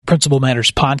Principal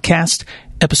Matters Podcast,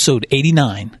 episode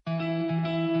 89.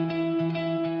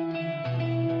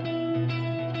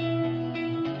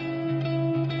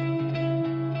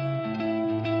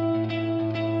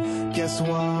 Guess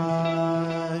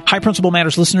what? Hi, Principal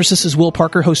Matters listeners. This is Will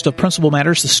Parker, host of Principal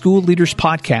Matters, the School Leaders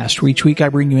Podcast, where each week I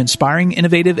bring you inspiring,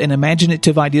 innovative, and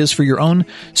imaginative ideas for your own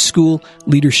school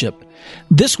leadership.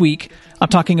 This week, I'm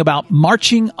talking about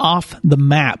marching off the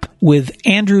map with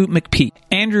Andrew McPeak.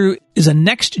 Andrew is a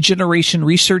next-generation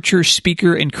researcher,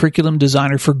 speaker, and curriculum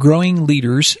designer for Growing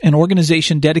Leaders, an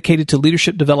organization dedicated to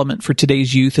leadership development for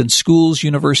today's youth in schools,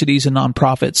 universities, and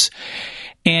nonprofits.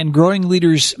 And Growing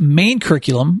Leaders' main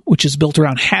curriculum, which is built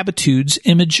around habitudes,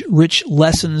 image-rich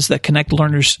lessons that connect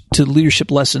learners to leadership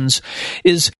lessons,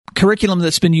 is curriculum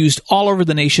that's been used all over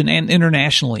the nation and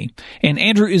internationally. And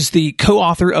Andrew is the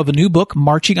co-author of a new book,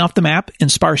 Marching Off the Map,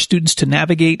 inspires students to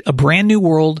navigate a brand new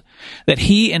world that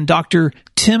he and Dr.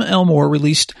 Tim Elmore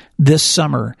released this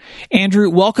summer. Andrew,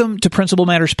 welcome to Principal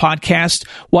Matters Podcast.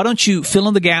 Why don't you fill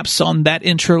in the gaps on that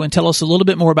intro and tell us a little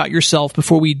bit more about yourself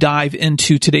before we dive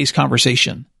into today's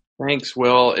conversation? Thanks,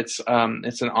 Will. It's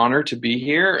an honor to be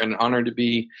here, an honor to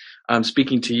be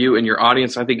speaking to you and your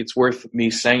audience. I think it's worth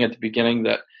me saying at the beginning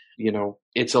that, you know,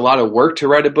 it's a lot of work to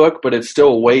write a book, but it's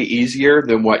still way easier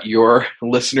than what your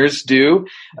listeners do,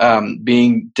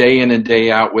 being day in and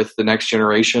day out with the next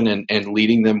generation and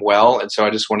leading them well. And so I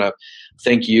just want to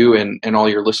thank you and all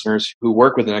your listeners who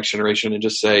work with the next generation and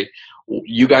just say,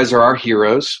 you guys are our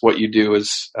heroes. What you do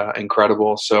is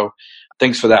incredible. So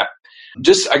thanks for that.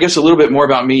 Just, I guess, a little bit more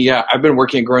about me. Yeah, I've been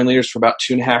working at Growing Leaders for about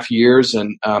 2.5 years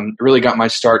and really got my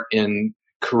start in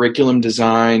curriculum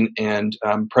design and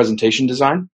presentation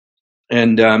design.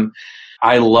 And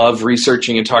I love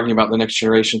researching and talking about the next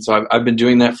generation. So I've been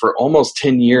doing that for almost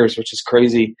 10 years, which is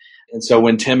crazy. And so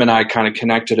when Tim and I kind of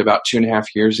connected about 2.5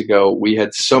 years ago, we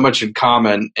had so much in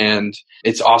common. And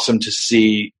it's awesome to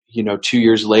see, 2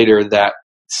 years later, that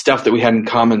stuff that we had in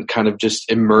common kind of just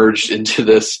emerged into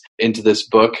this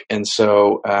book. And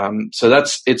so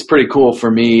it's pretty cool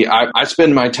for me. I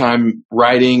spend my time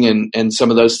writing and some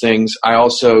of those things. I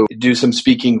also do some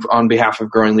speaking on behalf of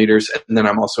Growing Leaders. And then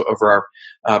I'm also over our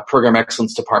program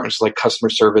excellence departments like customer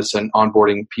service and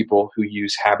onboarding people who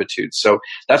use habitudes. So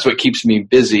that's what keeps me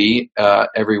busy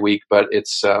every week. But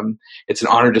it's an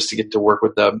honor just to get to work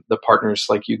with the partners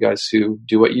like you guys who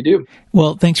do what you do.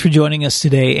 Well, thanks for joining us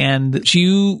today. And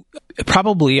you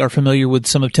probably are familiar with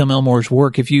some of Tim Elmore's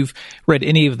work. If you've read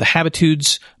any of the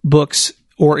Habitudes books,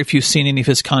 or if you've seen any of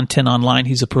his content online,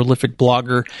 he's a prolific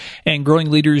blogger. And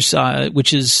Growing Leaders,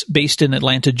 which is based in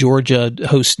Atlanta, Georgia,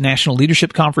 hosts national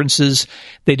leadership conferences.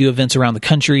 They do events around the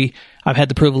country. I've had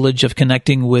the privilege of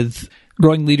connecting with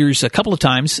Growing Leaders a couple of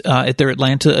times at their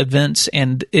Atlanta events,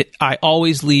 and I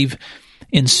always leave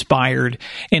inspired.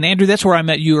 And Andrew, that's where I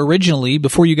met you originally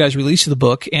before you guys released the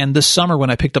book. And this summer when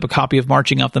I picked up a copy of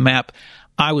Marching Off the Map,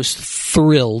 I was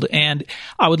thrilled. And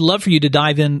I would love for you to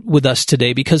dive in with us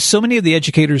today because so many of the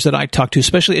educators that I talk to,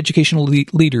 especially educational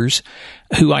leaders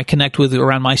who I connect with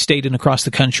around my state and across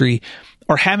the country,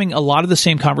 are having a lot of the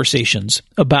same conversations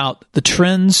about the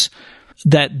trends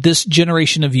that this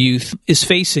generation of youth is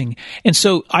facing. And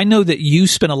so I know that you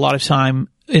spend a lot of time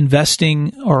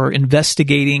investing or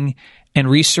investigating and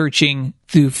researching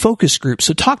through focus groups.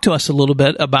 So talk to us a little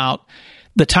bit about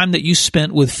the time that you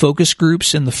spent with focus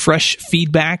groups and the fresh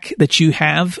feedback that you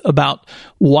have about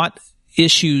what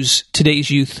issues today's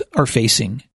youth are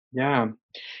facing. Yeah.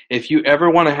 If you ever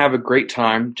want to have a great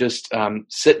time, just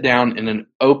sit down in an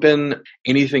open,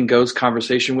 anything goes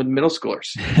conversation with middle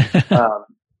schoolers.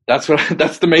 That's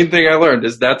the main thing I learned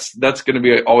is that's going to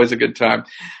be always a good time.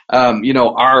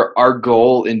 Our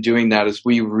goal in doing that is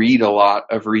we read a lot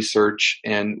of research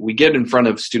and we get in front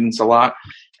of students a lot.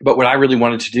 But what I really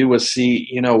wanted to do was see,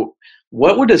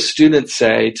 what would a student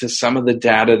say to some of the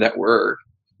data that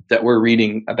we're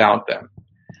reading about them?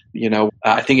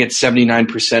 I think it's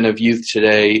 79% of youth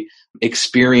today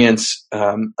experience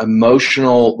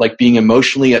being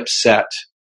emotionally upset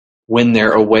when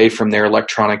they're away from their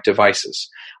electronic devices.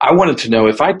 I wanted to know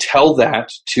if I tell that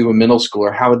to a middle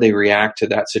schooler, how would they react to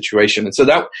that situation? And so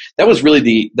that was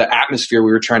really the atmosphere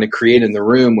we were trying to create in the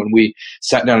room when we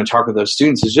sat down and talked with those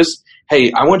students is just,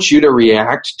 hey, I want you to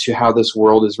react to how this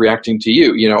world is reacting to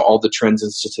you, all the trends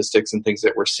and statistics and things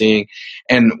that we're seeing.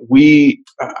 And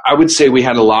I would say we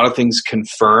had a lot of things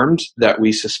confirmed that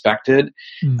we suspected,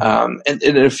 and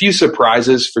a few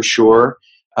surprises for sure.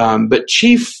 But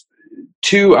two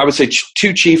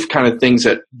chief kind of things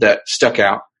that stuck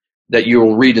out that you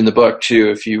will read in the book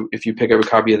too if you pick up a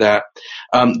copy of that.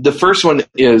 The first one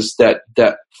is that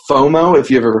FOMO, if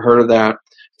you've ever heard of that,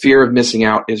 fear of missing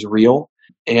out, is real.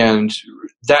 And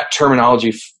that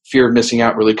terminology, fear of missing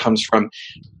out, really comes from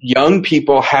young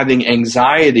people having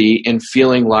anxiety and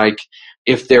feeling like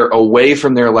if they're away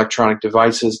from their electronic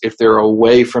devices, if they're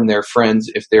away from their friends,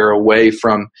 if they're away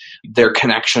from their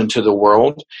connection to the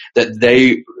world, that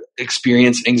they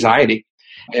experience anxiety.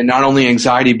 And not only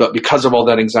anxiety, but because of all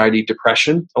that anxiety,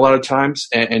 depression a lot of times,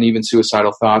 and even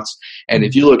suicidal thoughts. And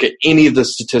if you look at any of the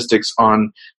statistics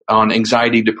on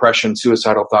anxiety, depression,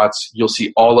 suicidal thoughts, you'll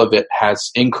see all of it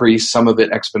has increased, some of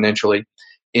it exponentially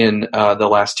in the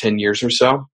last 10 years or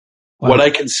so. Wow. What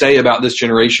I can say about this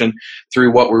generation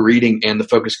through what we're reading and the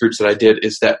focus groups that I did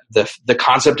is that the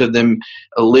concept of them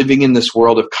living in this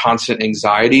world of constant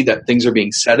anxiety, that things are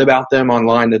being said about them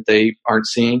online that they aren't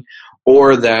seeing,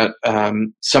 or that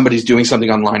somebody's doing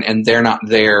something online and they're not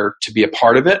there to be a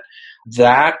part of it,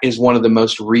 that is one of the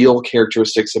most real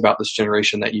characteristics about this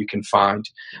generation that you can find.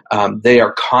 They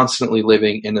are constantly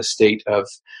living in a state of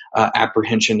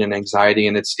apprehension and anxiety,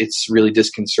 and it's really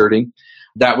disconcerting.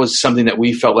 That was something that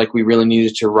we felt like we really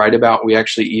needed to write about. We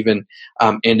actually even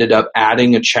ended up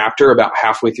adding a chapter about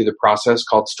halfway through the process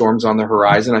called Storms on the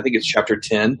Horizon. I think it's chapter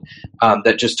 10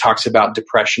 that just talks about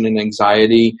depression and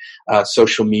anxiety,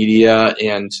 social media,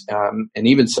 and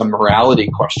even some morality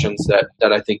questions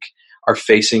that I think are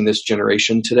facing this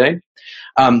generation today.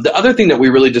 The other thing that we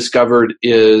really discovered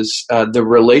is the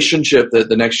relationship that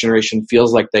the next generation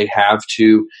feels like they have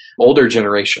to older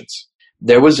generations.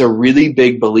 There was a really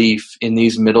big belief in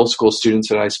these middle school students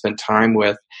that I spent time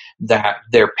with that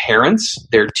their parents,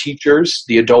 their teachers,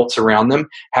 the adults around them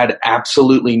had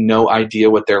absolutely no idea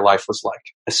what their life was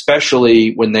like,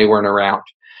 especially when they weren't around.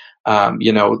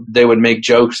 They would make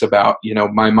jokes about,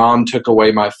 my mom took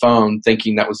away my phone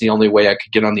thinking that was the only way I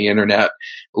could get on the internet.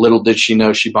 Little did she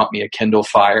know she bought me a Kindle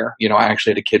Fire. I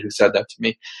actually had a kid who said that to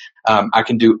me. I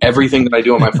can do everything that I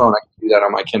do on my phone. I can do that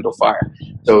on my Kindle Fire.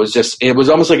 So it was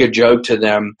almost like a joke to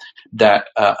them that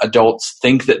adults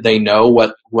think that they know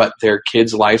what their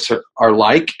kids' lives are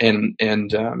like. And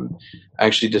I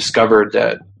actually discovered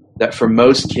that for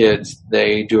most kids,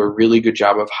 they do a really good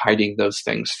job of hiding those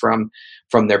things from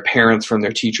their parents, from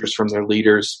their teachers, from their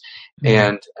leaders.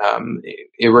 And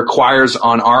it requires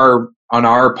on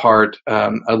our part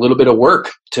a little bit of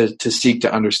work to seek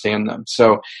to understand them.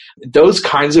 So those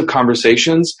kinds of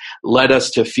conversations led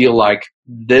us to feel like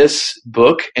this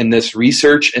book and this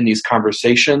research and these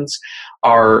conversations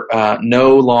are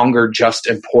no longer just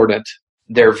important.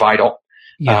 They're vital.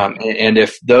 Yeah. And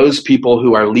if those people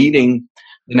who are leading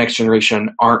the next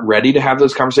generation aren't ready to have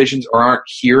those conversations or aren't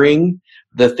hearing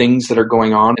the things that are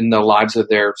going on in the lives of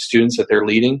their students that they're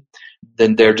leading,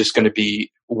 then they're just going to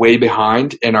be way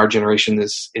behind, and our generation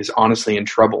is honestly in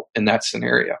trouble in that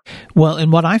scenario. Well,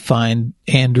 and what I find,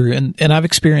 Andrew, and I've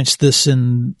experienced this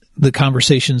in the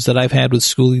conversations that I've had with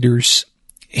school leaders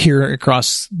here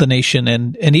across the nation,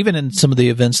 and even in some of the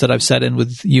events that I've sat in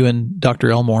with you and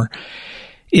Dr. Elmore,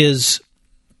 is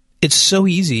it's so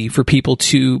easy for people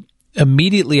to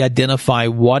immediately identify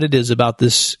what it is about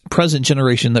this present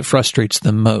generation that frustrates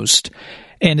them most.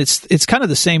 And it's kind of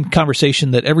the same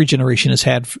conversation that every generation has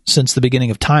had since the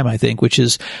beginning of time, I think, which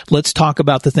is let's talk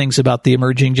about the things about the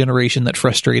emerging generation that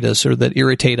frustrate us or that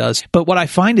irritate us. But what I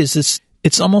find is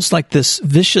it's almost like this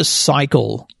vicious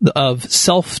cycle of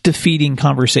self-defeating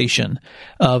conversation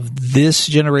of this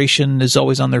generation is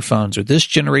always on their phones, or this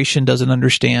generation doesn't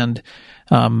understand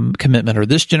commitment, or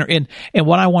this generation. And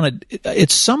what I want to,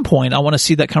 at some point, I want to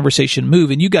see that conversation move.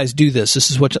 And you guys do this.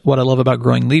 This is what I love about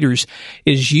Growing Leaders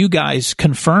is you guys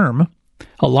confirm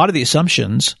a lot of the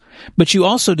assumptions, but you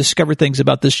also discover things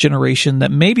about this generation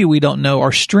that maybe we don't know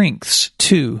are strengths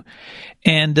too.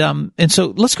 And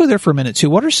so let's go there for a minute too.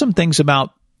 What are some things about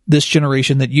this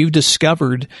generation that you've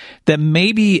discovered that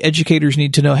maybe educators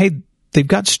need to know, hey, they've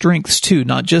got strengths too,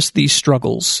 not just these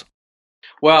struggles?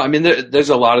 Well, I mean, there's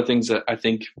a lot of things that I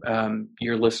think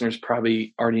your listeners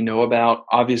probably already know about.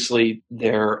 Obviously,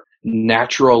 their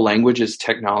natural language is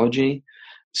technology.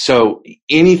 So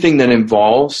anything that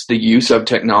involves the use of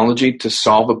technology to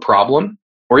solve a problem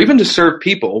or even to serve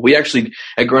people, we actually,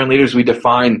 at Growing Leaders, we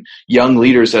define young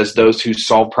leaders as those who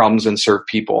solve problems and serve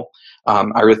people.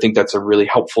 I really think that's a really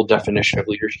helpful definition of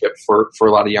leadership for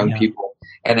a lot of young people.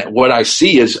 And what I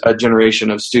see is a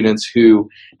generation of students who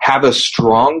have a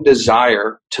strong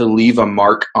desire to leave a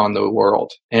mark on the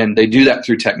world. And they do that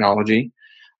through technology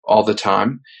all the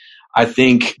time. I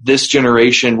think this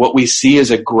generation, what we see is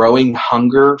a growing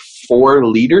hunger for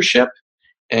leadership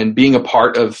and being a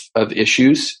part of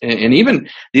issues, and even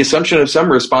the assumption of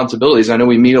some responsibilities. I know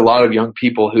we meet a lot of young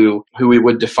people who we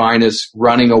would define as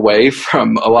running away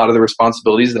from a lot of the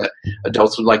responsibilities that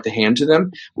adults would like to hand to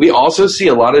them. We also see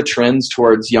a lot of trends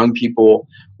towards young people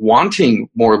wanting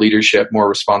more leadership, more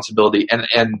responsibility.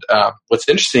 And what's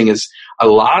interesting is a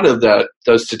lot of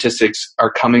those statistics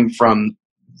are coming from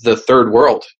the third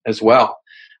world as well,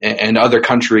 and other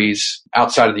countries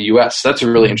outside of the U.S. That's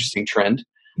a really interesting trend.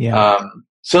 Yeah.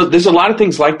 So there's a lot of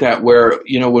things like that where,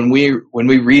 when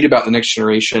we read about the next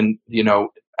generation,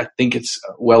 I think it's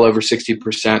well over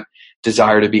 60%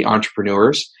 desire to be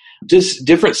entrepreneurs. Just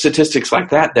different statistics like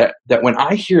that when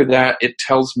I hear that, it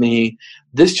tells me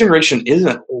this generation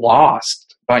isn't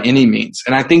lost by any means.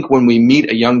 And I think when we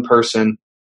meet a young person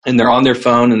and they're on their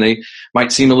phone and they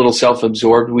might seem a little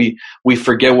self-absorbed, we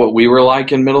forget what we were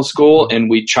like in middle school, and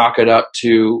we chalk it up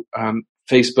to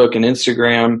Facebook and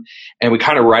Instagram, and we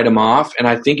kind of write them off. And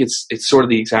I think it's sort of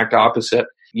the exact opposite.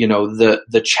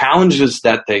 The challenges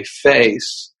that they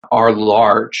face are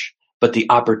large, but the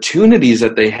opportunities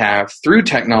that they have through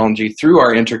technology, through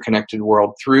our interconnected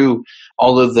world, through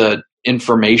all of the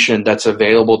information that's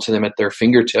available to them at their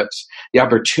fingertips, the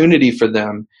opportunity for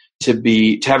them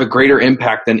to have a greater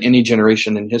impact than any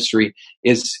generation in history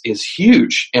is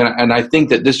huge. And I think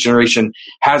that this generation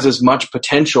has as much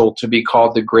potential to be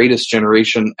called the greatest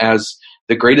generation as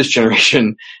the greatest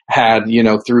generation had,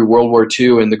 through World War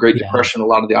II and the Great Depression. A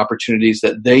lot of the opportunities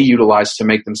that they utilized to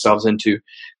make themselves into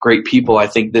great people. I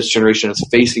think this generation is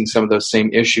facing some of those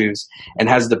same issues and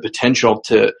has the potential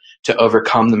to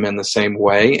overcome them in the same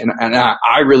way. And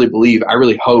I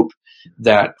really hope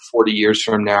that 40 years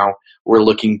from now, we're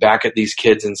looking back at these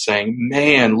kids and saying,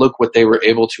 man, look what they were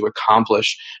able to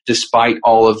accomplish despite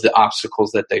all of the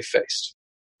obstacles that they faced.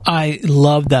 I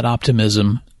love that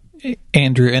optimism,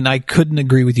 Andrew, and I couldn't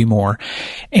agree with you more.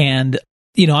 And,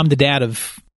 I'm the dad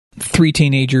of 3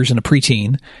 teenagers and a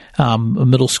preteen, a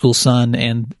middle school son,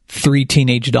 and 3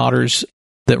 teenage daughters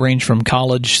that range from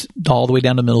college all the way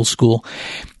down to middle school.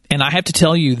 And I have to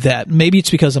tell you that maybe it's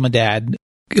because I'm a dad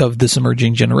of this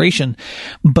emerging generation,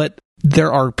 but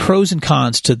there are pros and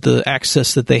cons to the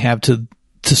access that they have to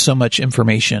so much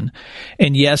information.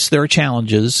 And yes, there are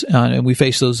challenges, and we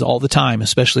face those all the time,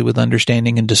 especially with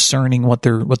understanding and discerning what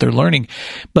they're learning.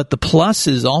 But the plus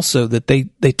is also that they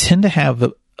tend to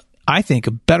have, I think,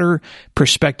 a better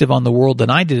perspective on the world than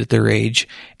I did at their age,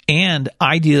 and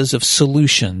ideas of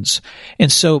solutions.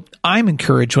 And so I'm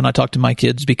encouraged when I talk to my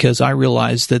kids, because I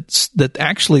realize that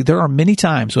actually there are many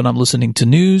times when I'm listening to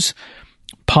news,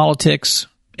 politics,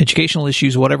 educational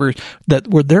issues, whatever, that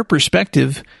where their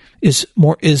perspective is,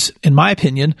 in my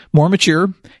opinion, more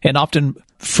mature and often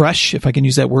fresh, if I can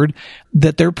use that word,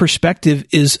 that their perspective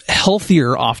is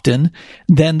healthier often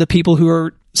than the people who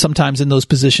are sometimes in those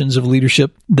positions of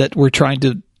leadership that we're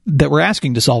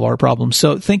asking to solve our problems.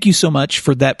 So thank you so much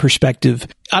for that perspective.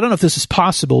 I don't know if this is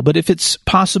possible, but if it's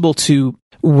possible to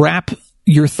wrap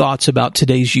your thoughts about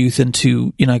today's youth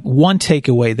into, one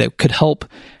takeaway that could help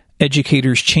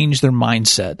educators change their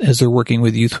mindset as they're working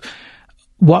with youth,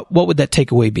 what would that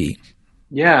takeaway be?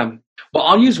 Yeah. Well,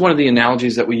 I'll use one of the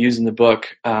analogies that we use in the book,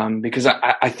 because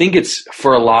I think it's,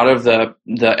 for a lot of the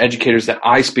educators that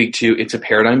I speak to, it's a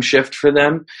paradigm shift for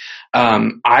them.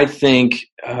 I think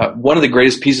one of the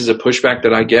greatest pieces of pushback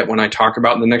that I get when I talk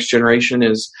about the next generation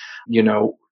is,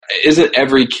 isn't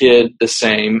every kid the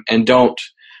same? And don't,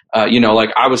 like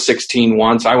I was 16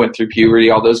 once, I went through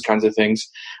puberty, all those kinds of things.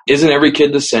 Isn't every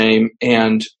kid the same?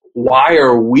 And why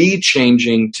are we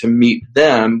changing to meet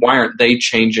them? Why aren't they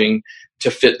changing to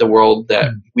fit the world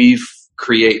that we've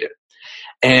created?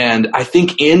 And I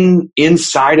think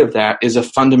inside of that is a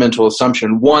fundamental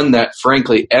assumption, one that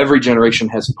frankly every generation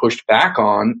has pushed back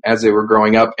on as they were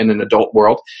growing up in an adult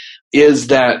world, is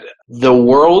that the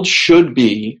world should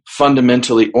be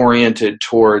fundamentally oriented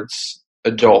towards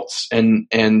adults and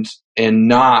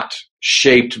not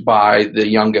shaped by the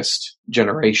youngest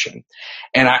generation.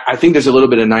 And I think there's a little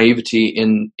bit of naivety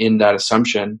in that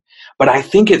assumption. But I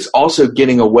think it's also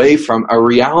getting away from a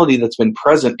reality that's been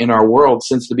present in our world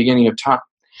since the beginning of time.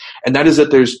 And that is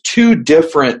that there's 2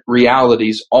 different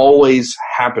realities always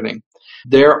happening.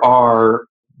 The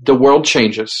world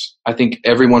changes. I think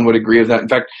everyone would agree with that. In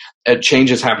fact,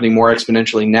 change is happening more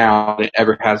exponentially now than it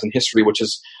ever has in history, which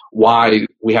is why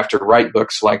we have to write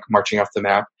books like Marching Off the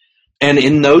Map. And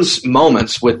in those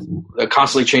moments with a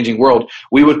constantly changing world,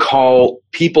 we would call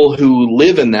people who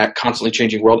live in that constantly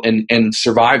changing world and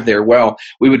survive there well,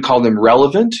 we would call them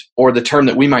relevant, or the term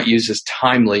that we might use is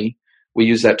timely. We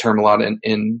use that term a lot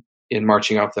in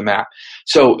Marching Off the Map.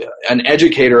 So an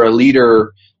educator, a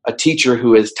leader, a teacher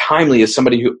who is timely is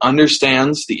somebody who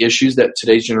understands the issues that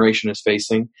today's generation is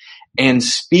facing and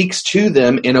speaks to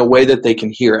them in a way that they can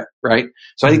hear it, right?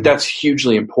 So I think that's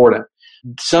hugely important.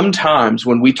 Sometimes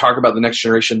when we talk about the next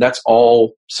generation, that's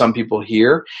all some people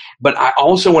hear. But I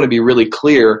also want to be really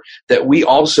clear that we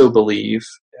also believe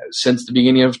since the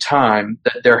beginning of time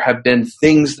that there have been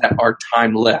things that are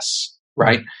timeless,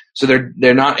 right? So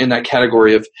they're not in that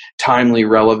category of timely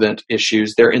relevant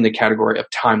issues. They're in the category of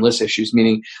timeless issues,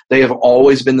 meaning they have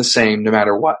always been the same no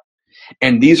matter what.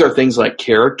 And these are things like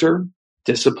character,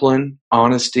 discipline,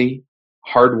 honesty,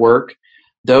 hard work.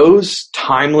 Those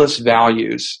timeless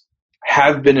values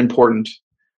have been important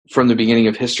from the beginning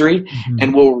of history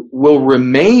and will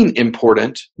remain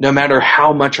important no matter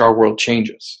how much our world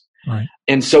changes. Right.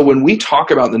 And so when we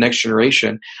talk about the next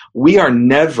generation, we are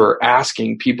never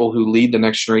asking people who lead the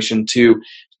next generation to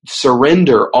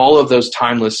surrender all of those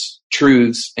timeless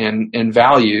truths and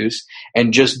values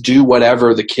and just do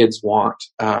whatever the kids want.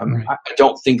 Right. I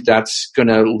don't think that's going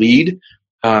to lead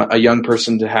a young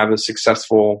person to have a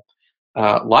successful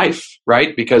life,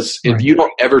 right? Because if you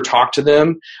don't ever talk to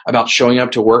them about showing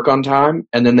up to work on time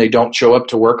and then they don't show up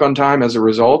to work on time as a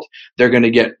result, they're going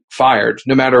to get fired.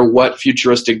 No matter what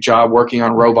futuristic job working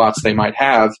on robots they might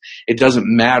have, it doesn't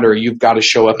matter. You've got to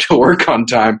show up to work on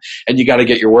time and you got to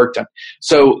get your work done.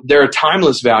 So there are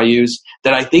timeless values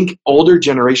that I think older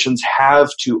generations have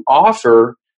to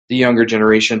offer the younger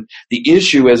generation. The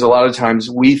issue is a lot of times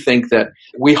we think that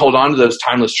we hold on to those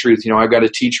timeless truths. You know, I've got to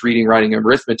teach reading, writing, and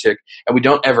arithmetic, and we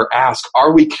don't ever ask,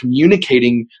 are we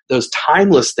communicating those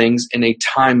timeless things in a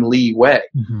timely way?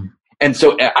 Mm-hmm. And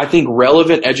so I think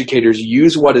relevant educators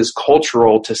use what is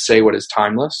cultural to say what is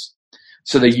timeless.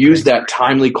 So they use that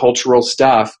timely cultural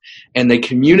stuff and they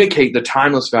communicate the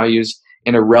timeless values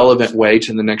in a relevant way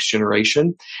to the next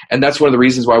generation. And that's one of the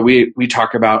reasons why we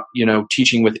talk about, you know,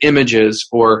 teaching with images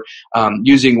or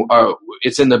using,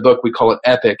 it's in the book, we call it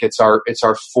EPIC. It's our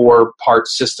 4-part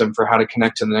system for how to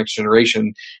connect to the next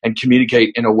generation and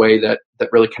communicate in a way that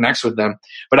really connects with them.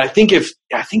 But I think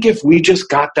if we just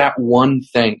got that one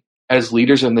thing as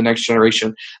leaders in the next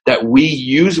generation, that we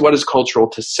use what is cultural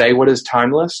to say what is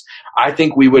timeless, I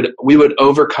think we would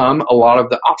overcome a lot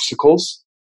of the obstacles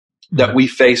that we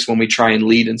face when we try and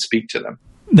lead and speak to them.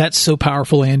 That's so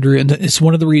powerful, Andrew. And it's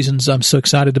one of the reasons I'm so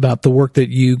excited about the work that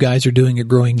you guys are doing at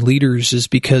Growing Leaders is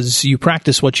because you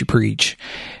practice what you preach.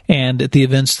 And at the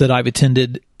events that I've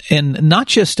attended, and not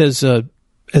just as a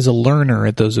learner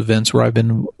at those events where I've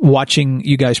been watching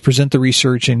you guys present the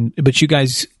research, but you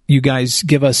guys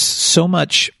give us so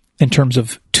much in terms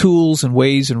of tools and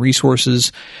ways and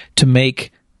resources to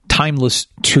make timeless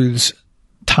truths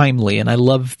timely, and I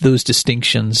love those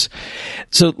distinctions.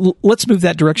 So let's move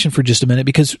that direction for just a minute,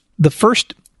 because the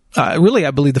first, I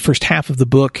believe the first half of the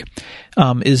book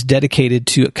is dedicated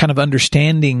to kind of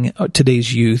understanding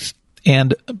today's youth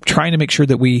and trying to make sure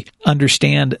that we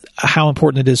understand how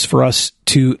important it is for us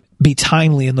to be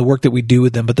timely in the work that we do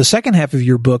with them. But the second half of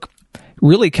your book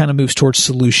really kind of moves towards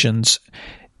solutions.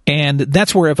 And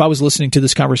that's where if I was listening to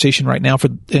this conversation right now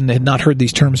and had not heard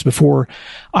these terms before,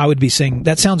 I would be saying,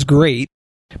 that sounds great,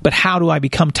 but how do I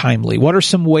become timely? What are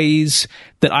some ways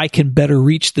that I can better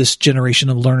reach this generation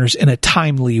of learners in a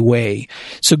timely way?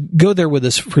 So go there with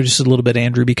us for just a little bit,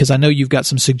 Andrew, because I know you've got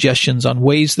some suggestions on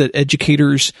ways that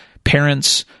educators,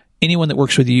 parents, anyone that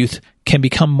works with youth can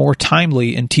become more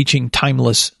timely in teaching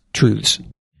timeless truths.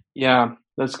 Yeah,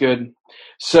 that's good.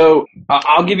 So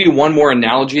I'll give you one more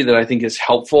analogy that I think is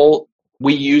helpful.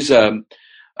 We use an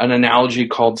analogy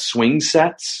called swing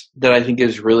sets that I think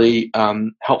is really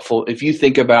helpful. If you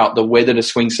think about the way that a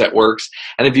swing set works,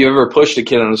 and if you ever pushed a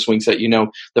kid on a swing set, you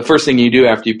know, the first thing you do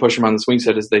after you push them on the swing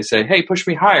set is they say, hey, push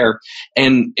me higher.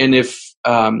 And if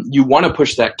you want to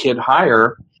push that kid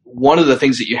higher, one of the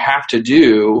things that you have to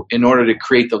do in order to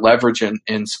create the leverage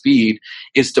and speed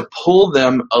is to pull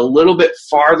them a little bit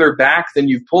farther back than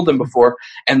you've pulled them before,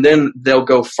 and then they'll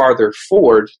go farther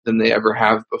forward than they ever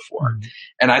have before. Mm-hmm.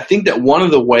 And I think that one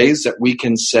of the ways that we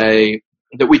can say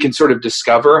that we can sort of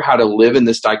discover how to live in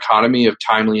this dichotomy of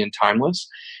timely and timeless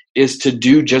is to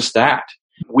do just that.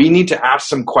 We need to ask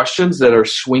some questions that are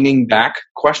swinging back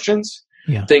questions.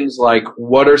 Yeah. Things like,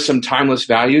 what are some timeless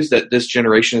values that this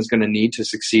generation is going to need to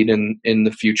succeed in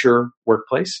the future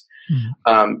workplace?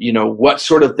 Mm-hmm. What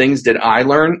sort of things did I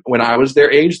learn when I was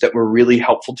their age that were really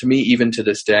helpful to me even to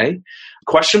this day?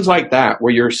 Questions like that,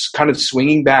 where you're kind of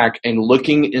swinging back and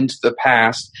looking into the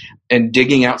past and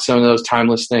digging out some of those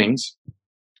timeless things,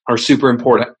 are super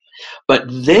important. But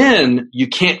then you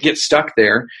can't get stuck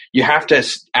there. You have to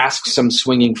ask some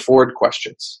swinging forward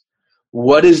questions.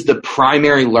 What is the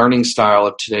primary learning style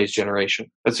of today's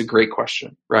generation? That's a great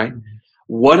question, right? Mm-hmm.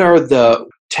 what are the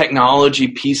technology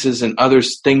pieces and other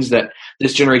things that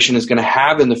this generation is going to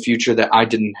have in the future that I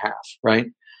didn't have, right?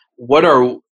 What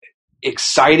are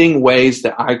exciting ways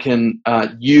that I can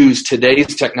use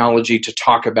today's technology to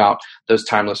talk about those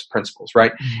timeless principles,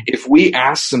 right? Mm-hmm. If we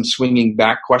ask some swinging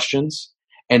back questions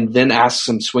and then ask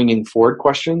some swinging forward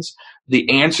questions, the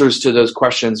answers to those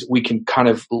questions, we can kind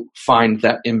of find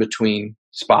that in-between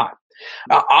spot.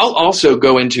 I'll also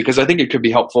go into, because I think it could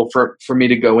be helpful for me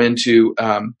to go into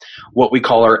what we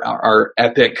call our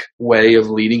epic way of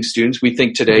leading students. We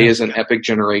think today is an epic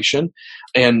generation.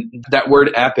 And that word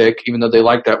epic, even though they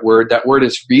like that word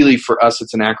is really, for us,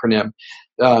 it's an acronym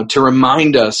to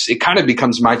remind us. It kind of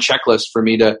becomes my checklist for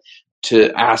me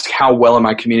to ask, how well am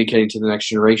I communicating to the next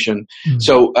generation? Mm-hmm.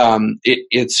 So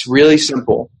it's really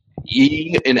simple.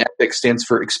 E in epic stands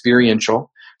for experiential.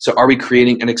 So are we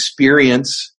creating an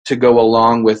experience to go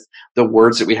along with the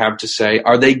words that we have to say?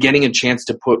 Are they getting a chance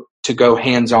to go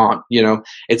hands-on?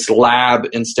 It's lab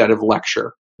instead of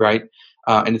lecture, right?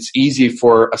 And it's easy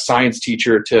for a science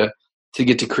teacher to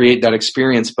get to create that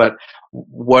experience. But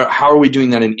how are we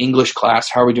doing that in English class?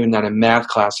 How are we doing that in math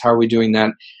class? How are we doing that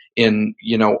in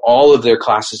all of their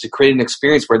classes, to create an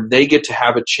experience where they get to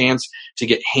have a chance to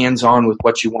get hands-on with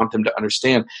what you want them to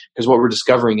understand? Because what we're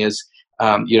discovering is,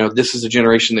 this is a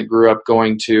generation that grew up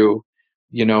going to,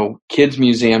 kids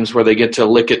museums where they get to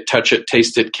lick it, touch it,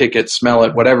 taste it, kick it, smell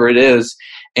it, whatever it is.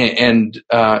 And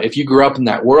if you grew up in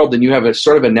that world, then you have a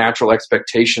sort of a natural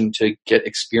expectation to get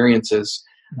experiences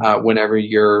whenever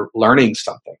you're learning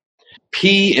something.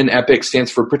 P in EPIC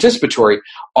stands for participatory.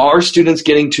 Are students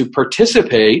getting to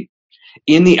participate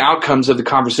in the outcomes of the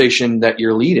conversation that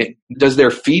you're leading? Does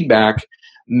their feedback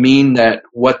mean that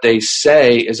what they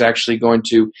say is actually going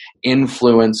to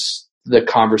influence the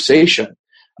conversation?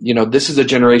 This is a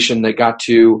generation that got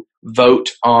to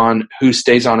vote on who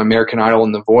stays on American Idol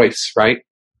and The Voice, right?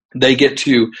 They get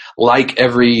to like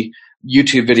every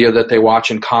YouTube video that they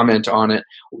watch and comment on it.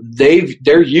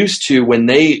 They're used to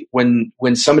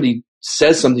when somebody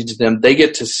says something to them, they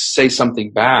get to say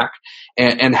something back.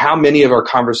 And how many of our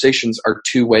conversations are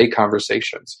two-way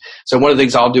conversations? So one of the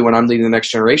things I'll do when I'm leading the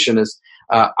next generation is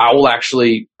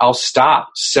I'll stop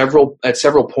at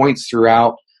several points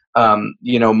throughout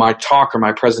my talk or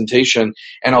my presentation,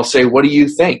 and I'll say, what do you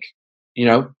think?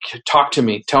 Talk to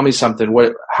me. Tell me something.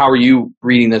 How are you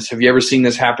reading this? Have you ever seen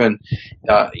this happen,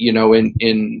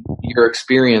 in your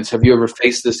experience? Have you ever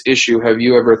faced this issue? Have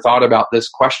you ever thought about this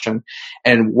question?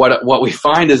 And what we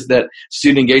find is that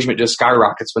student engagement just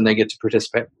skyrockets when they get to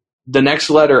participate. The next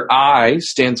letter, I,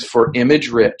 stands for image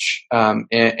rich.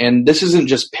 And this isn't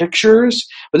just pictures,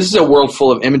 but this is a world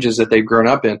full of images that they've grown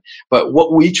up in. But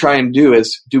what we try and do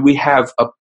is, do we have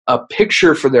a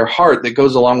picture for their heart that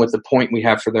goes along with the point we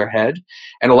have for their head?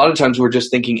 And a lot of times we're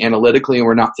just thinking analytically and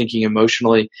we're not thinking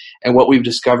emotionally. And what we've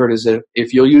discovered is that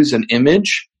if you'll use an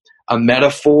image, a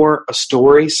metaphor, a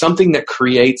story, something that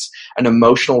creates an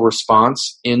emotional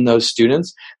response in those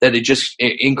students, that it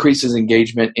increases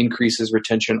engagement, increases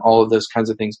retention, all of those kinds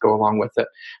of things go along with it.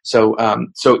 So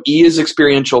E is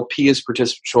experiential, P is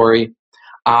participatory,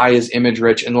 I is image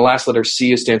rich, and the last letter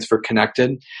C stands for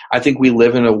connected. I think we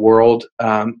live in a world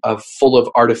full of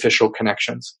artificial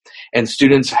connections, and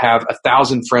students have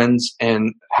 1,000 friends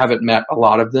and haven't met a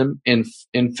lot of them in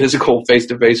physical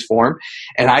face-to-face form.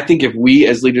 And I think if we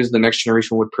as leaders of the next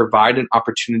generation would provide an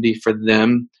opportunity for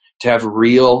them to have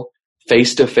real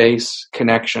face-to-face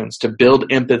connections, to build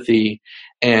empathy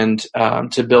and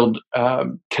to build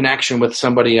connection with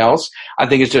somebody else, I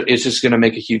think it's just going to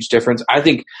make a huge difference. I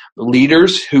think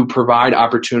leaders who provide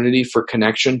opportunity for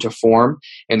connection to form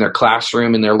in their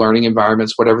classroom, in their learning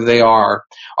environments, whatever they are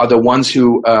the ones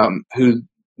who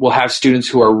will have students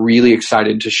who are really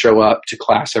excited to show up to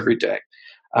class every day,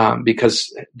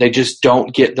 because they just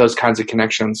don't get those kinds of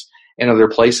connections in other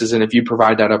places. And if you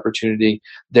provide that opportunity,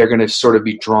 they're going to sort of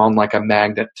be drawn like a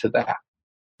magnet to that.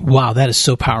 Wow, that is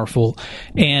so powerful.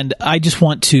 And I just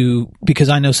want to, because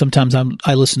I know sometimes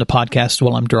I listen to podcasts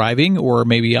while I'm driving, or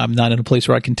maybe I'm not in a place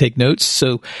where I can take notes.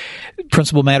 So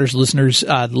Principal Matters listeners,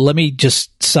 let me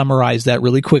just summarize that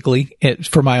really quickly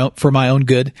for my own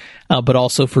good, but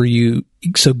also for you.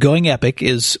 So going epic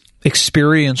is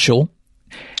experiential.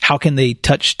 How can they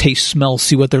touch, taste, smell,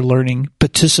 see what they're learning?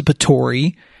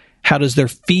 Participatory. How does their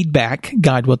feedback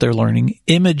guide what they're learning?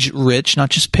 Image rich,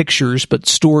 not just pictures, but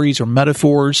stories or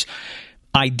metaphors,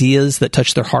 ideas that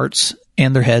touch their hearts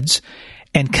and their heads.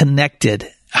 And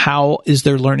connected. How is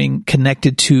their learning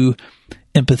connected to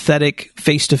empathetic,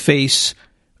 face-to-face,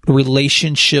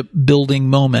 relationship building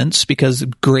moments? Because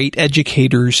great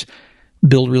educators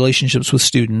build relationships with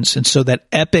students. And so that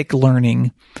epic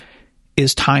learning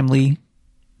is timely,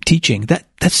 teaching.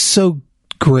 That's so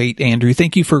great, Andrew.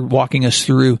 Thank you for walking us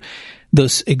through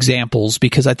those examples,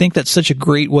 because I think that's such a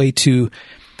great way to,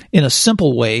 in a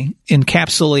simple way,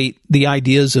 encapsulate the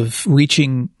ideas of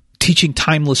teaching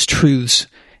timeless truths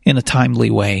in a timely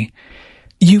way.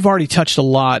 You've already touched a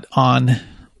lot on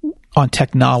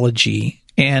technology,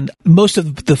 and most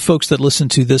of the folks that listen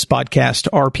to this podcast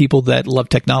are people that love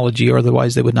technology, or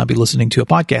otherwise they would not be listening to a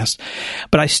podcast.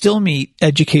 But I still meet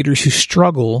educators who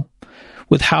struggle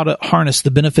with how to harness the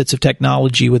benefits of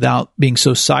technology without being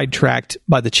so sidetracked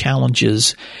by the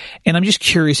challenges. And I'm just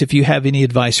curious if you have any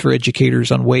advice for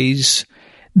educators on ways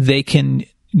they can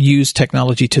use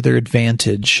technology to their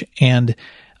advantage, and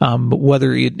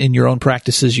whether in your own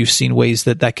practices you've seen ways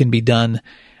that can be done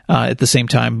at the same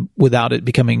time without it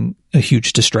becoming a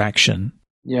huge distraction.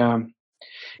 Yeah.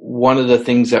 One of the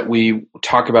things that we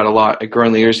talk about a lot at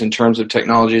Growing Leaders in terms of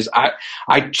technology is I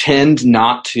tend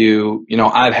not to,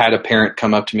 I've had a parent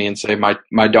come up to me and say,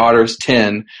 my daughter's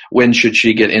 10, when should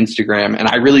she get Instagram? And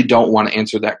I really don't want to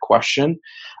answer that question,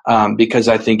 because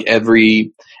I think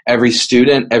every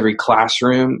student, every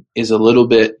classroom is a little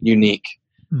bit unique.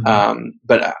 Mm-hmm.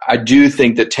 But I do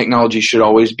think that technology should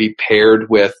always be paired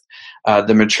with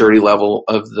the maturity level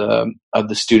of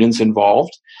the students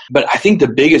involved. But I think the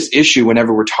biggest issue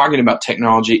whenever we're talking about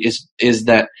technology is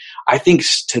that I think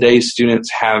today's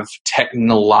students have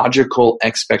technological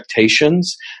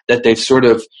expectations that they've sort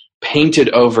of painted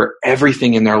over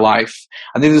everything in their life.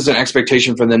 I think there's an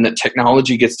expectation for them that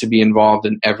technology gets to be involved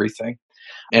in everything.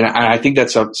 And I think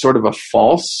that's a sort of a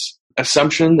false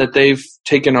assumption that they've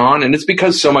taken on. And it's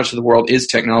because so much of the world is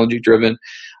technology driven,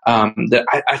 that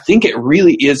I think it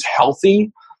really is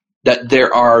healthy that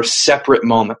there are separate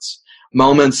moments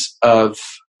of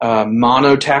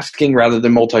monotasking rather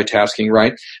than multitasking,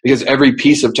 right? Because every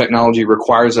piece of technology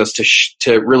requires us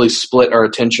to really split our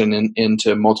attention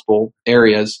into multiple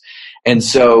areas. And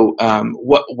so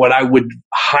what I would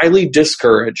highly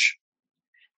discourage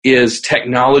is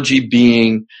technology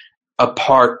being a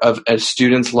part of a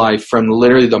student's life from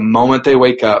literally the moment they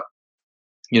wake up,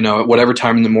 at whatever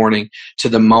time in the morning, to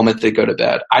the moment they go to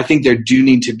bed. I think there do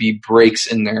need to be breaks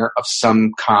in there of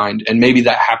some kind. And maybe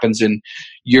that happens in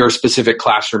your specific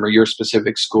classroom or your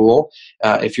specific school.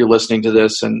 If you're listening to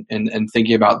this and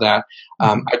thinking about that,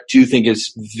 I do think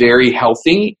it's very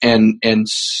healthy. And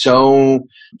so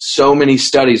many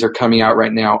studies are coming out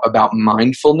right now about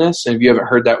mindfulness. And if you haven't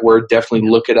heard that word, definitely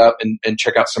look it up and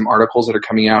check out some articles that are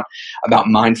coming out about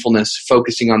mindfulness,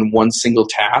 focusing on one single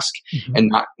task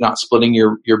and not splitting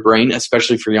your brain,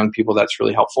 especially for young people. That's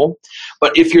really helpful.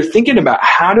 But if you're thinking about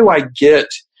how do I get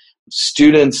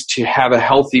students to have a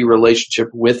healthy relationship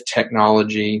with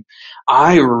technology,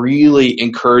 I really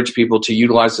encourage people to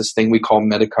utilize this thing we call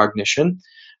metacognition.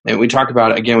 And we talk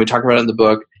about it in the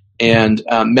book. And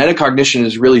metacognition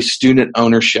is really student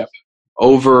ownership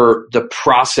over the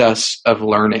process of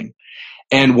learning.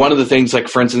 And one of the things, like,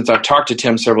 for instance, I've talked to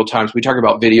Tim several times. We talk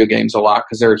about video games a lot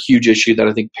because they're a huge issue that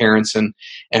I think parents and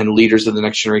leaders of the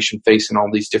next generation face in all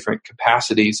these different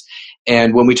capacities.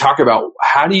 And when we talk about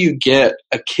how do you get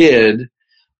a kid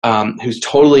who's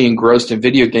totally engrossed in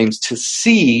video games to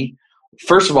see,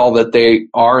 first of all, that they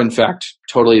are, in fact,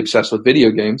 totally obsessed with video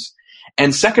games,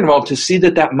 and second of all, to see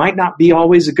that might not be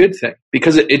always a good thing,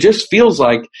 because it just feels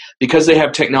like, because they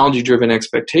have technology-driven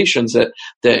expectations, that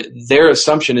their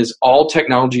assumption is all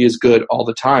technology is good all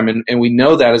the time. And we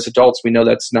know that as adults, we know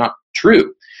that's not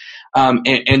true.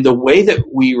 And the way that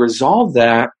we resolve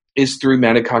that is through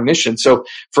metacognition. So,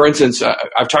 for instance,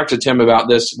 I've talked to Tim about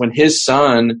this. When his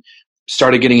son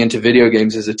started getting into video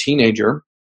games as a teenager,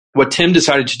 what Tim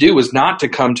decided to do was not to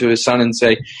come to his son and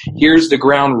say, here's the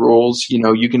ground rules,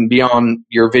 you can be on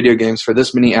your video games for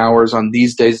this many hours on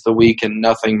these days of the week and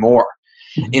nothing more.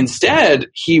 Instead,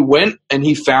 he went and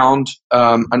he found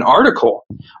an article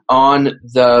on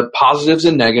the positives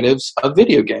and negatives of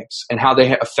video games and how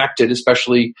they affected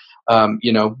especially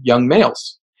young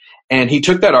males. And he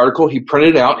took that article, he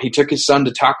printed it out, he took his son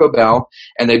to Taco Bell,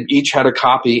 and they each had a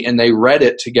copy, and they read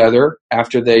it together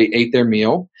after they ate their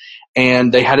meal.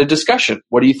 And they had a discussion.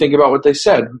 What do you think about what they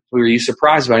said? Were you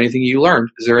surprised by anything you learned?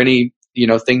 Is there any,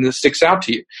 thing that sticks out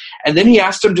to you? And then he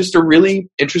asked him just a really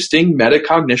interesting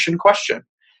metacognition question.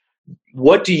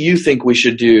 What do you think we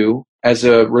should do as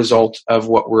a result of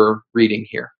what we're reading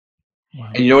here? Wow.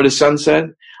 And you know what his son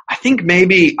said? I think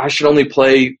maybe I should only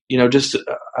play, just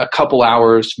a couple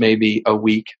hours, maybe a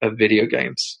week of video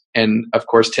games. And of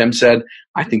course, Tim said,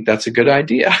 I think that's a good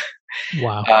idea.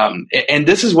 Wow. And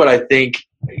this is what I think,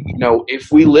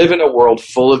 if we live in a world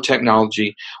full of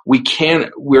technology,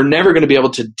 we're never going to be able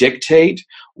to dictate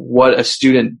what a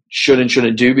student should and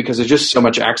shouldn't do because there's just so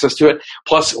much access to it.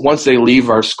 Plus, once they leave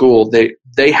our school,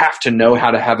 they have to know how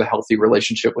to have a healthy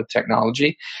relationship with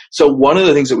technology. So one of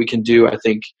the things that we can do, I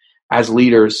think, as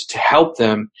leaders to help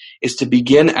them is to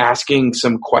begin asking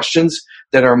some questions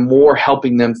that are more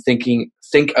helping them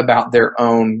think about their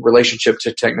own relationship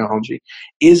to technology.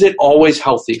 Is it always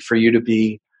healthy for you to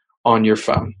be on your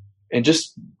phone? And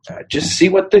just see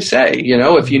what they say.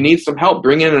 If you need some help,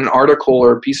 bring in an article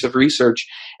or a piece of research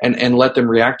and let them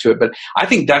react to it. But I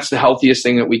think that's the healthiest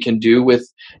thing that we can do with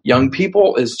young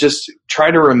people is just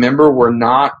try to remember we're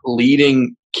not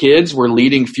leading kids, we're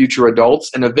leading future adults.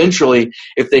 And eventually,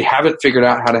 if they haven't figured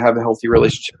out how to have a healthy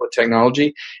relationship with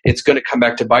technology, it's going to come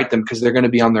back to bite them because they're going to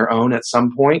be on their own at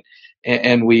some point.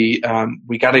 And we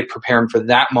got to prepare them for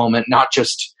that moment, not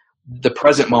just the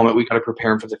present moment. We got to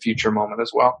prepare them for the future moment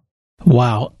as well.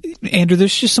 Wow. Andrew,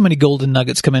 there's just so many golden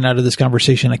nuggets coming out of this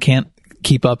conversation. I can't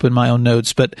keep up in my own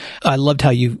notes, but I loved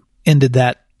how you ended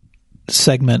that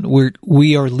segment.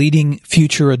 We are leading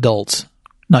future adults,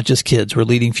 not just kids. We're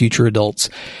leading future adults.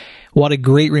 What a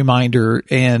great reminder.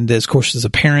 And of course, as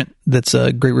a parent, that's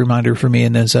a great reminder for me.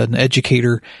 And as an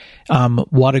educator,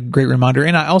 what a great reminder.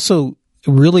 And I also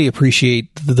really appreciate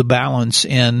the balance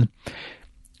and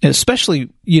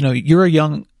especially, you're a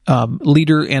young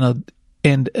leader and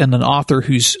an author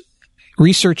who's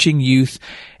researching youth.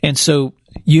 And so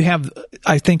you have,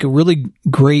 I think, a really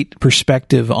great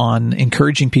perspective on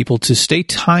encouraging people to stay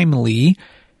timely,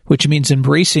 which means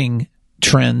embracing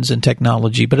trends and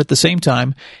technology. But at the same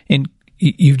time, and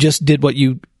you just did what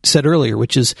you said earlier,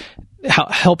 which is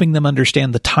helping them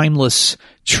understand the timeless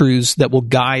truths that will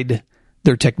guide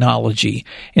their technology.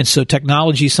 And so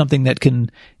technology is something that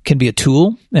can be a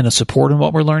tool and a support in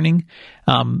what we're learning.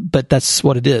 But that's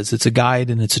what it is. It's a guide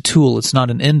and it's a tool. It's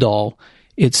not an end all.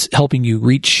 It's helping you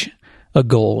reach a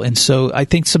goal. And so I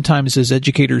think sometimes as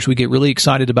educators, we get really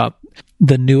excited about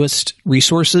the newest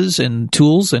resources and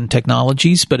tools and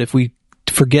technologies. But if we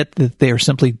forget that they are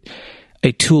simply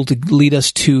a tool to lead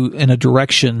us in a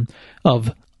direction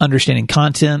of understanding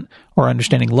content or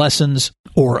understanding lessons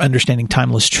or understanding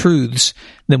timeless truths,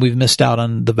 then we've missed out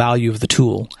on the value of the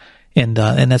tool. And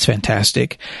that's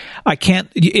fantastic.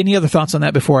 Any other thoughts on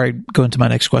that before I go into my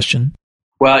next question?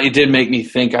 Well, it did make me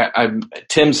think.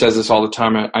 Tim says this all the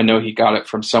time. I know he got it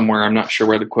from somewhere. I'm not sure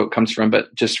where the quote comes from,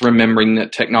 but just remembering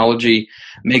that technology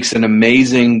makes an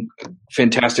amazing,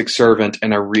 fantastic servant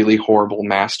and a really horrible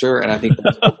master. And I think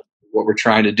that's what we're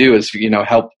trying to do is,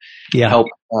 help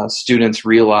students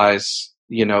realize,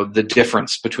 the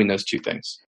difference between those two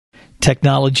things.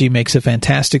 Technology makes a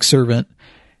fantastic servant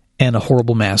and a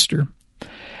horrible master.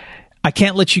 I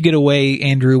can't let you get away,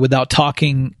 Andrew, without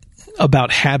talking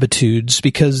about habitudes,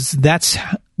 because that's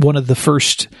one of the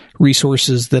first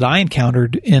resources that I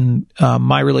encountered in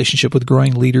my relationship with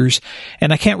growing leaders,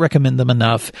 and I can't recommend them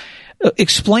enough.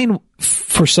 Explain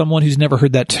for someone who's never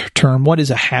heard that term, what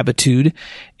is a habitude,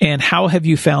 and how have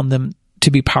you found them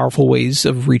to be powerful ways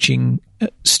of reaching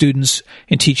students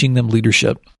and teaching them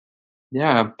leadership?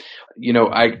 Yeah.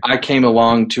 I came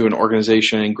along to an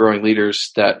organization in Growing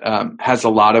Leaders that has a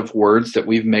lot of words that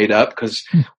we've made up because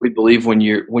we believe when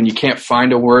you can't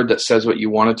find a word that says what you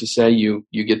want it to say, you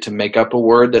get to make up a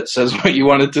word that says what you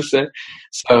want it to say.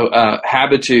 So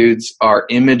habitudes are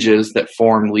images that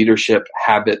form leadership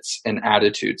habits and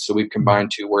attitudes. So we've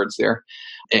combined two words there.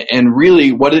 And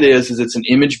really what it is it's an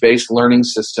image-based learning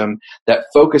system that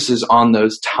focuses on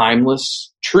those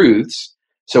timeless truths.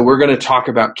 So we're going to talk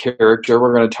about character.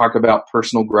 We're going to talk about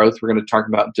personal growth. We're going to talk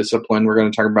about discipline. We're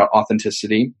going to talk about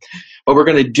authenticity. But we're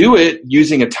going to do it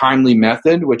using a timely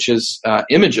method, which is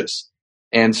images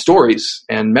and stories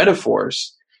and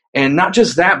metaphors. And not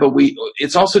just that, but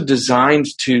it's also designed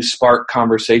to spark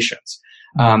conversations.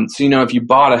 So, if you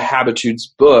bought a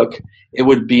Habitudes book, it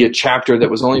would be a chapter that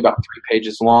was only about 3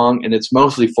 pages long, and it's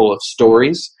mostly full of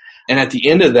stories. And at the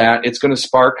end of that, it's going to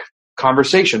spark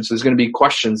conversations. There's going to be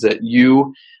questions that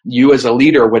you as a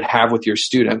leader would have with your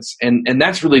students. And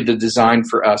that's really the design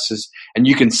for us and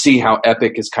you can see how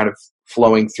Epic is kind of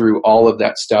flowing through all of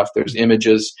that stuff. There's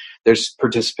images, there's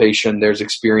participation, there's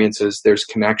experiences, there's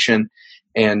connection.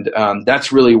 And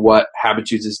that's really what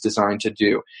Habitudes is designed to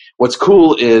do. What's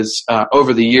cool is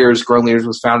over the years, Growing Leaders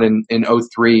was founded in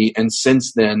 2003. And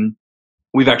since then,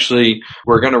 we're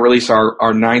going to release our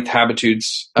 9th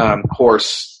Habitudes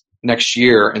course next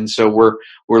year. And so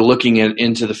we're looking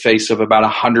into the face of about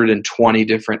 120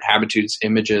 different Habitudes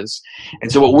images.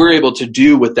 And so what we're able to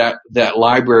do with that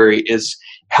library is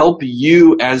help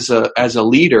you as a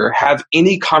leader have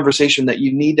any conversation that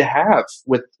you need to have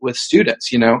with students.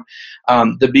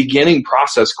 The beginning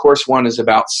process, course 1 is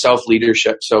about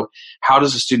self-leadership. So how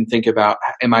does a student think about,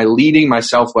 am I leading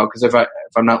myself well? Because if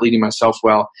I'm not leading myself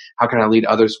well, how can I lead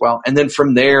others well? And then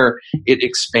from there, it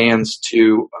expands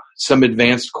to some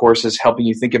advanced courses helping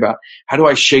you think about, how do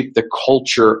I shape the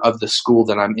culture of the school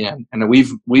that I'm in? And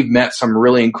we've met some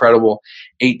really incredible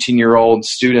 18-year-old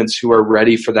students who are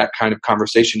ready for that kind of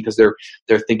conversation because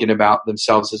they're thinking about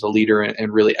themselves as a leader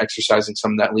and really exercising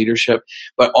some of that leadership.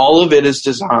 But all of it is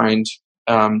designed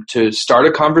to start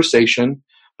a conversation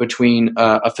between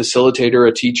a facilitator,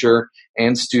 a teacher,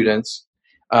 and students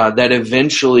that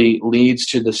eventually leads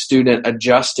to the student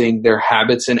adjusting their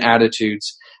habits and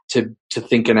attitudes to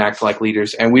think and act like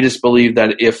leaders. And we just believe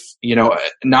that if,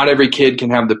 not every kid can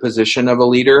have the position of a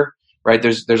leader, right?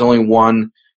 There's only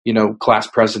one, class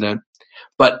president,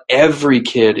 but every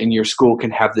kid in your school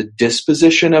can have the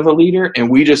disposition of a leader. And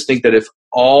we just think that if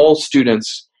all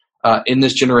students in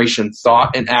this generation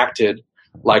thought and acted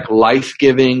like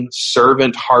life-giving,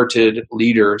 servant-hearted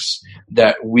leaders,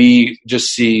 that we just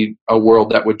see a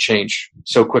world that would change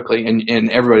so quickly. And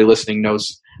everybody listening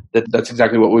knows that that's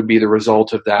exactly what would be the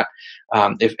result of that.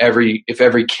 If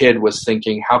every kid was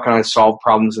thinking, how can I solve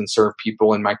problems and serve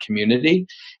people in my community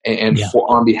and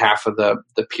on behalf of the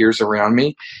peers around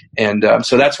me? And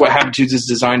so that's what Habitudes is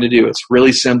designed to do. It's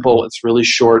really simple. It's really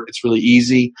short. It's really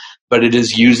easy, but it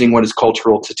is using what is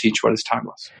cultural to teach what is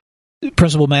timeless.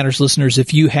 Principal Matters listeners,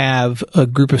 if you have a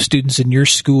group of students in your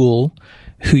school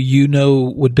who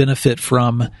would benefit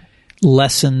from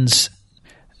lessons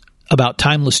about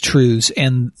timeless truths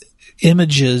and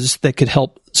images that could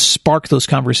help spark those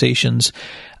conversations,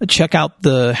 check out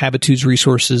the Habitudes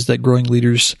resources that Growing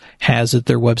Leaders has at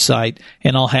their website,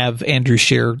 and I'll have Andrew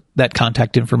share that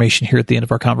contact information here at the end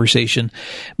of our conversation.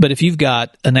 But if you've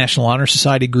got a National Honor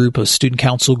Society group, a student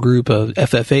council group, a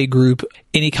FFA group,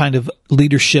 any kind of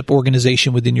leadership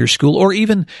organization within your school, or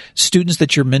even students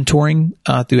that you're mentoring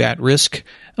through at-risk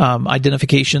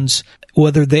identifications,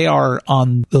 whether they are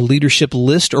on the leadership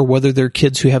list or whether they're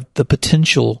kids who have the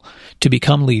potential to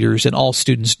become leaders, and all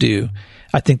students do,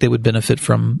 I think they would benefit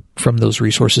from those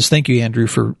resources. Thank you, Andrew,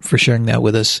 for sharing that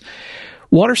with us.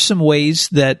 What are some ways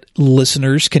that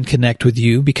listeners can connect with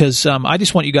you? Because I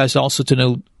just want you guys also to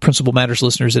know, Principal Matters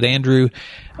listeners, that Andrew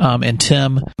and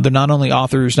Tim, they're not only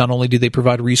authors, not only do they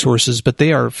provide resources, but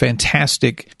they are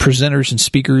fantastic presenters and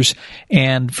speakers.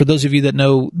 And for those of you that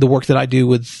know the work that I do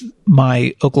with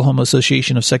my Oklahoma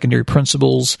Association of Secondary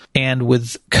Principals and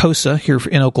with COSA here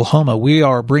in Oklahoma, we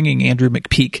are bringing Andrew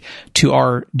McPeak to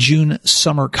our June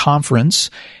summer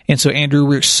conference. And so, Andrew,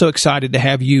 we're so excited to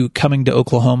have you coming to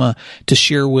Oklahoma to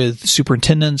share with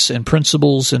superintendents and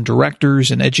principals and directors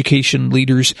and education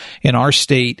leaders in our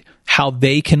state how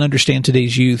they can understand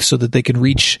today's youth so that they can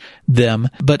reach them.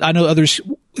 But I know others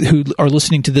who are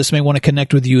listening to this may want to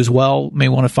connect with you as well, may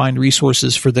want to find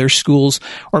resources for their schools,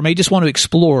 or may just want to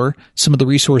explore some of the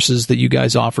resources that you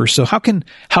guys offer. So how can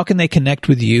they connect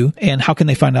with you, and how can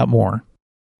they find out more?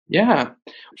 Yeah.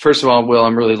 First of all, Will,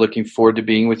 I'm really looking forward to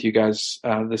being with you guys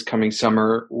this coming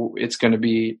summer. It's going to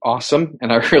be awesome,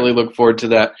 and I really look forward to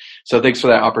that. So thanks for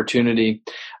that opportunity.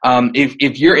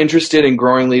 If you're interested in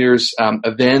Growing Leaders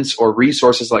events or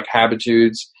resources like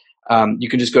Habitudes, you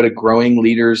can just go to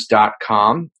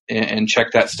growingleaders.com and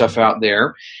check that stuff out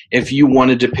there. If you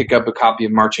wanted to pick up a copy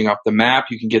of Marching Off the Map,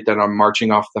 you can get that on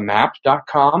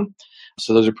marchingoffthemap.com.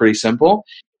 So those are pretty simple.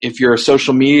 If you're a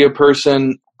social media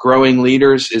person, Growing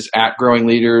Leaders is at Growing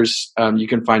Leaders. You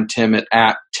can find Tim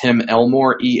at Tim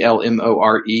Elmore,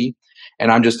 Elmore.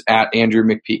 And I'm just at Andrew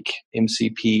McPeak,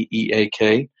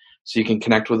 McPeak. So you can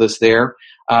connect with us there.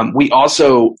 We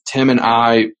also, Tim and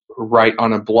I, write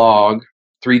on a blog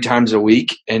 3 times a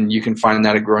week, and you can find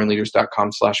that at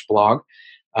growingleaders.com/blog.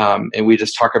 And we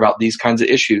just talk about these kinds of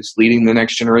issues, leading the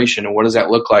next generation, and what does that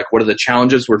look like? What are the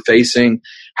challenges we're facing?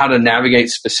 How to navigate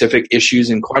specific issues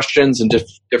and questions, and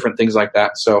different things like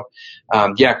that. So,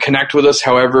 connect with us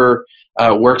however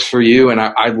works for you, and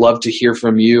I'd love to hear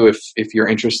from you if you're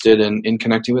interested in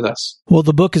connecting with us. Well,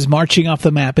 the book is Marching Off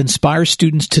the Map, Inspire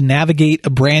Students to Navigate a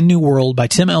Brand New World by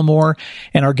Tim Elmore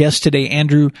and our guest today,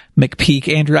 Andrew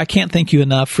McPeak. Andrew, I can't thank you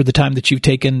enough for the time that you've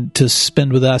taken to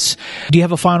spend with us. Do you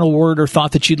have a final word or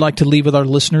thought that you'd like to leave with our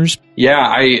listeners? Yeah,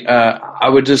 I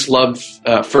would just love,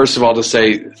 first of all, to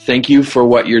say thank you for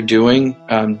what you're doing.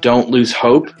 Don't lose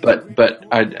hope, but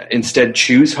instead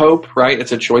choose hope, right?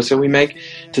 It's a choice that we make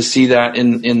to see that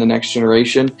in the next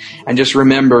generation. And just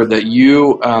remember that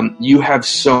you have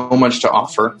so much to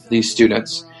offer these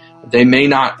students. They may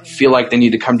not feel like they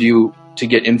need to come to you to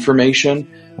get information,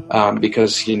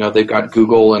 because, they've got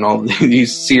Google and all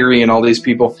these Siri and all these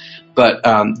people, but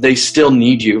they still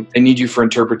need you. They need you for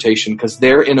interpretation because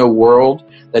they're in a world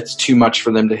that's too much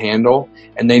for them to handle,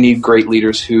 and they need great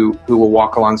leaders who will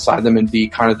walk alongside them and be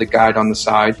kind of the guide on the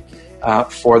side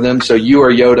for them. So you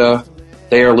are Yoda,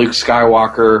 they are Luke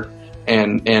Skywalker,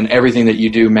 and everything that you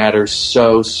do matters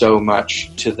so, so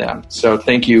much to them. So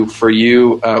thank you for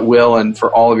you, Will, and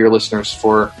for all of your listeners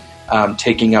for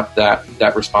taking up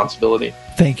that responsibility.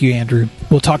 Thank you, Andrew.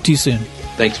 We'll talk to you soon.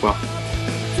 Thanks, Will.